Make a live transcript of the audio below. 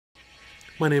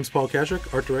My name's Paul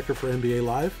Kashuk, Art Director for NBA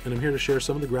Live, and I'm here to share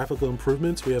some of the graphical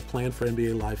improvements we have planned for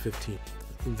NBA Live 15.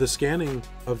 The scanning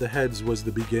of the heads was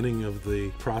the beginning of the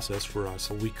process for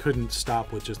us. We couldn't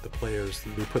stop with just the players.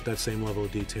 We put that same level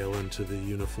of detail into the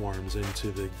uniforms, into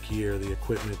the gear, the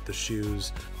equipment, the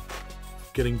shoes,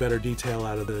 getting better detail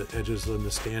out of the edges and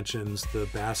the stanchions, the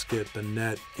basket, the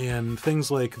net, and things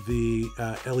like the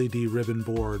LED ribbon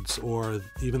boards or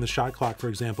even the shot clock, for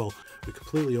example. We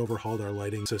completely overhauled our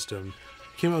lighting system.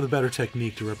 Came up with a better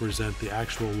technique to represent the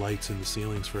actual lights in the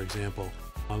ceilings, for example.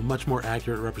 A much more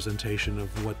accurate representation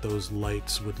of what those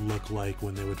lights would look like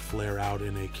when they would flare out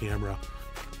in a camera.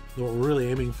 What we're really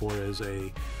aiming for is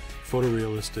a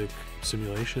photorealistic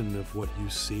simulation of what you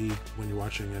see when you're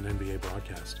watching an NBA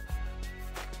broadcast.